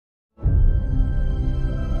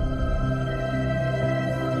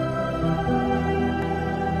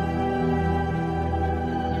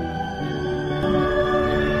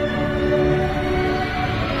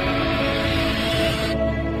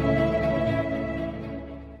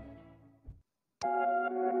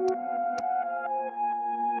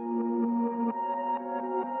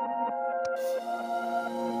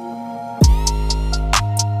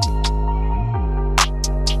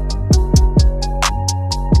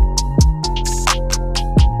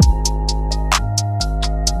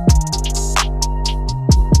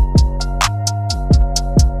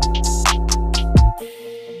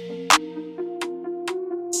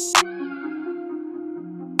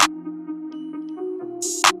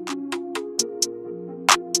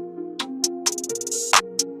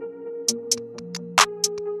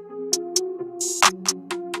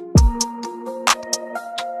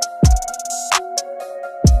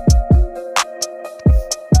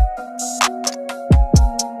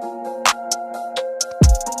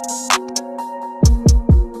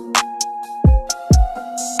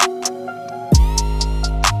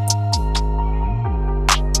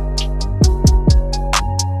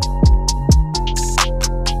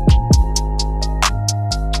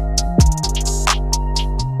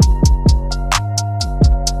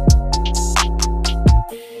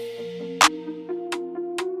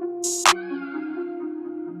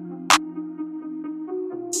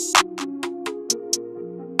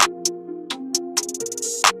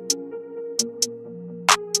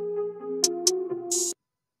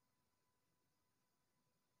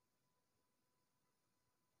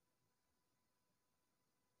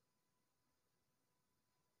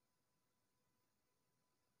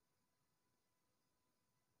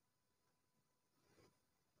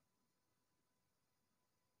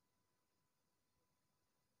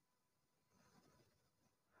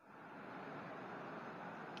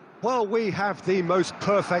Well, we have the most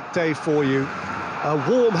perfect day for you. A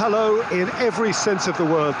warm hello in every sense of the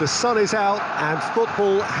word. The sun is out and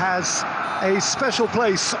football has a special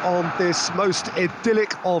place on this most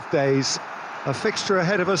idyllic of days. A fixture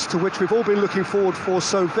ahead of us to which we've all been looking forward for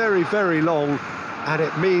so very, very long, and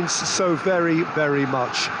it means so very, very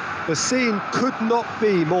much. The scene could not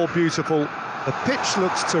be more beautiful. The pitch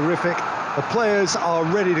looks terrific. The players are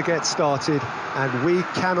ready to get started, and we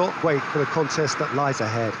cannot wait for the contest that lies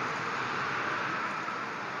ahead.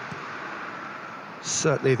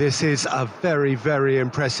 Certainly this is a very, very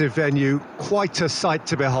impressive venue, quite a sight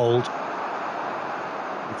to behold.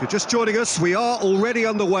 If you're just joining us, we are already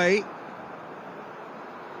underway.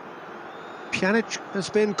 Pjanic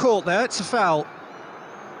has been caught there, it's a foul.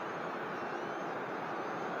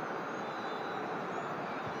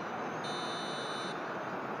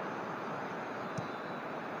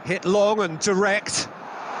 Hit long and direct.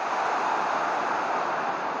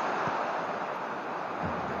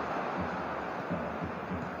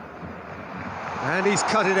 And he's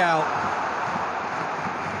cut it out.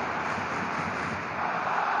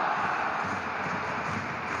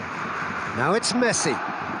 Now it's Messi.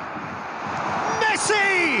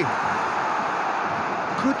 Messi!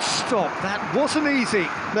 Good stop, that wasn't easy.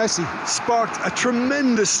 Messi sparked a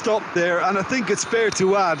tremendous stop there, and I think it's fair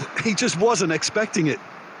to add, he just wasn't expecting it.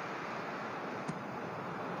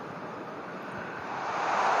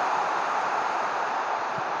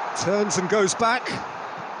 Turns and goes back.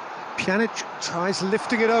 Pjanic tries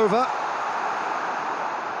lifting it over.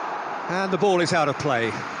 And the ball is out of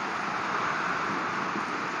play.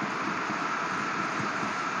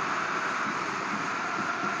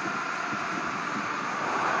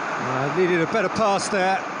 Needed a better pass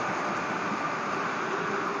there.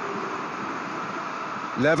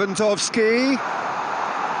 Lewandowski.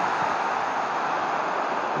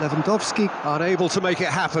 Lewandowski unable to make it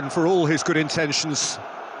happen for all his good intentions.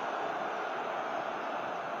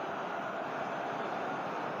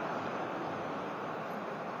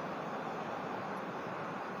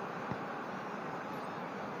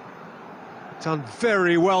 Done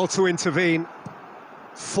very well to intervene.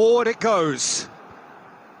 Forward it goes.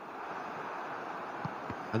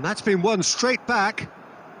 And that's been won straight back.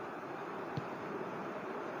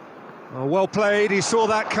 Oh, well played, he saw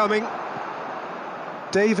that coming.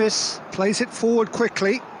 Davis plays it forward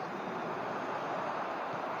quickly.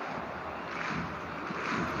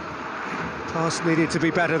 Pass needed to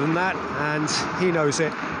be better than that, and he knows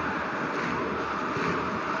it.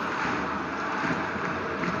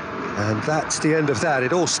 And that's the end of that.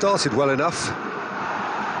 It all started well enough.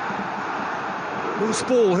 Loose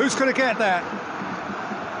ball, who's going to get that?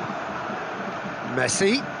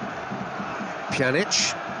 Messi.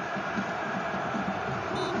 Pjanic.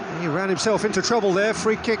 He ran himself into trouble there.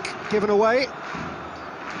 Free kick given away.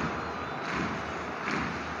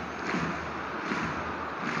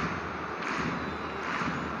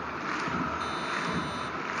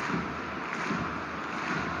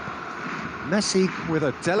 Messi with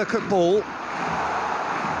a delicate ball.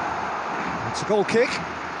 It's a goal kick.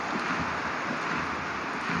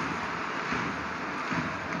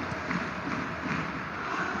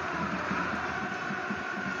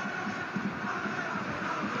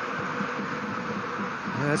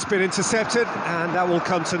 It's been intercepted, and that will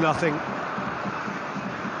come to nothing.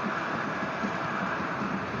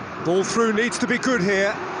 Ball through needs to be good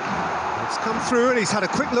here. It's come through, and he's had a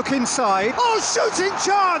quick look inside. Oh, shooting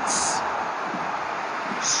chance!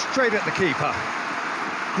 Straight at the keeper.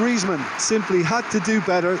 Griezmann simply had to do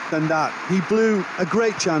better than that. He blew a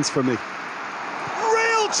great chance for me.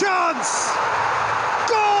 Real chance!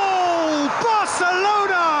 Goal!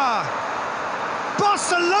 Barcelona!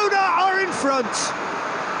 Barcelona are in front.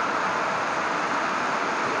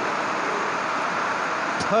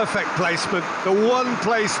 Perfect placement, the one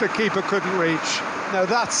place the keeper couldn't reach. Now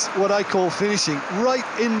that's what I call finishing, right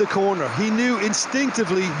in the corner. He knew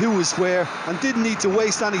instinctively who was where and didn't need to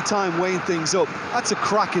waste any time weighing things up. That's a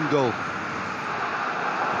cracking goal.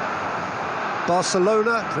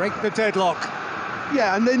 Barcelona break the deadlock.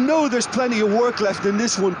 Yeah, and they know there's plenty of work left in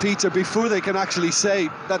this one, Peter, before they can actually say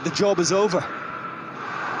that the job is over.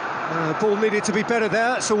 The ball needed to be better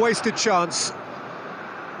there, it's a wasted chance.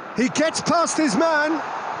 He gets past his man.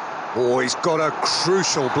 Oh, he's got a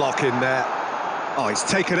crucial block in there. Oh, he's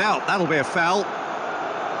taken out, that'll be a foul.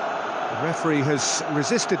 The referee has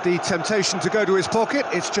resisted the temptation to go to his pocket,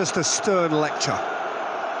 it's just a stern lecture.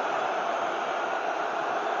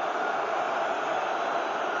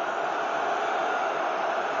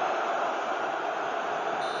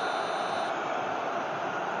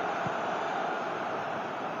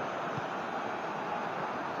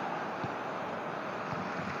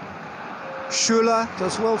 Schuler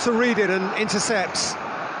does well to read it and intercepts.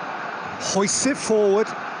 Hoists it forward.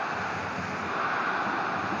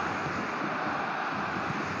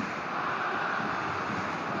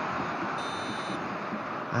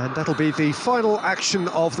 And that'll be the final action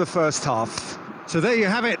of the first half. So there you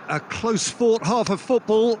have it, a close-fought half of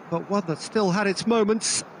football, but one that still had its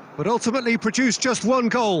moments, but ultimately produced just one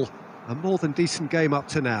goal. A more than decent game up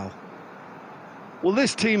to now. Well,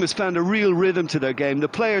 this team has found a real rhythm to their game. The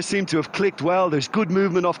players seem to have clicked well. There's good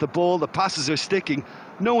movement off the ball. The passes are sticking.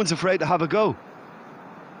 No one's afraid to have a go.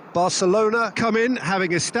 Barcelona come in,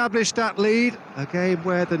 having established that lead. A game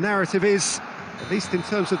where the narrative is, at least in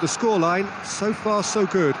terms of the scoreline, so far so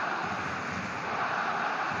good.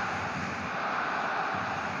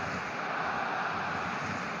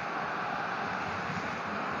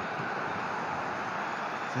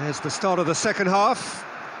 There's the start of the second half.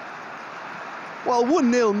 Well,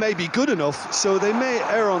 1-0 may be good enough, so they may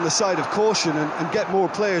err on the side of caution and get more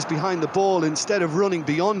players behind the ball instead of running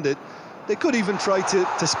beyond it. They could even try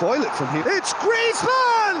to spoil it from here. It's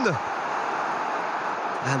Griezmann!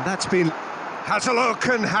 And that's been... had a look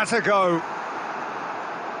and had a go.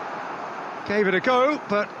 Gave it a go,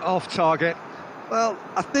 but off target. Well,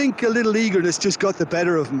 I think a little eagerness just got the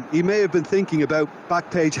better of him. He may have been thinking about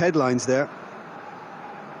back-page headlines there.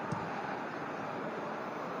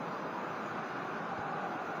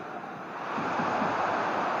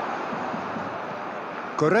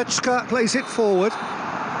 Goretzka plays it forward.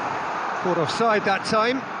 Caught offside that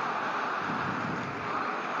time.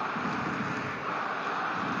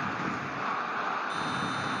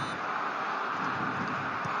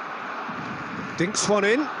 Dinks one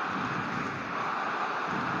in.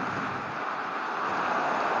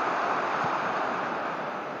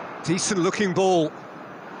 Decent looking ball.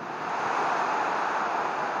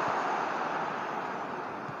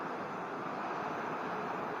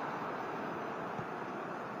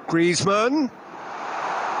 Griezmann.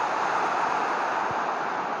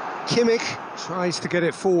 Kimmich tries to get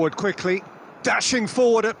it forward quickly. Dashing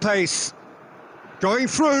forward at pace. Going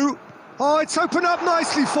through. Oh, it's opened up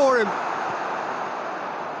nicely for him.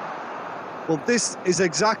 Well, this is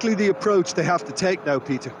exactly the approach they have to take now,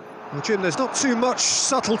 Peter. Well, Jim, there's not too much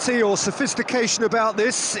subtlety or sophistication about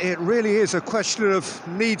this. It really is a question of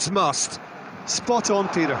needs must. Spot on,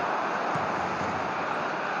 Peter.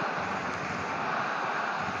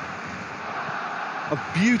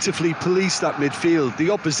 Have beautifully policed that midfield.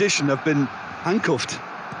 The opposition have been handcuffed.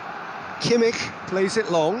 Kimmich plays it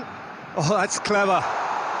long. Oh, that's clever.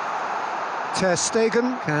 Ter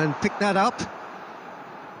Stegen can pick that up.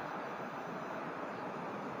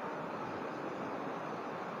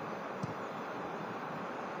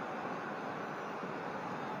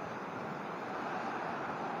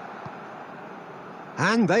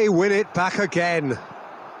 And they win it back again.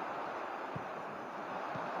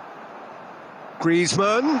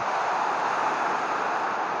 Griezmann.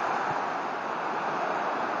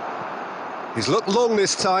 He's looked long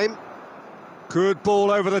this time. Good ball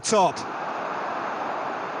over the top.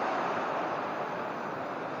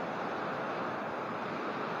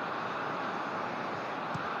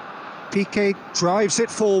 Piqué drives it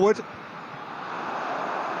forward.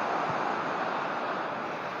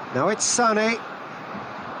 Now it's Sané.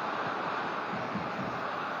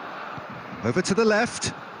 Over to the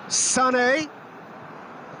left. Sané.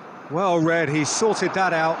 Well read, he sorted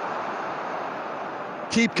that out.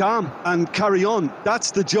 Keep calm and carry on.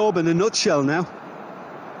 That's the job in a nutshell now.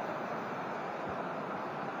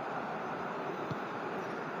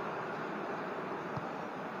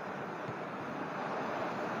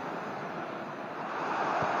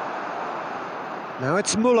 Now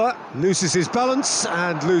it's Müller, loses his balance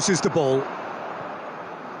and loses the ball.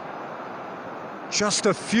 Just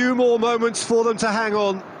a few more moments for them to hang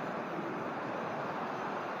on.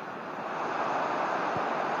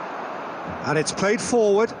 And it's played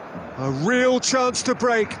forward, a real chance to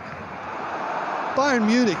break. Bayern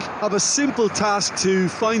Munich have a simple task to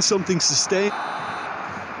find something sustained.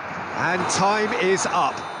 And time is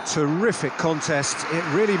up. Terrific contest. It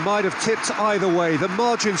really might have tipped either way. The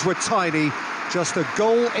margins were tiny, just a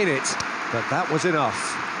goal in it, but that was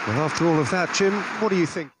enough. Well, after all of that, Jim, what do you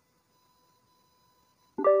think?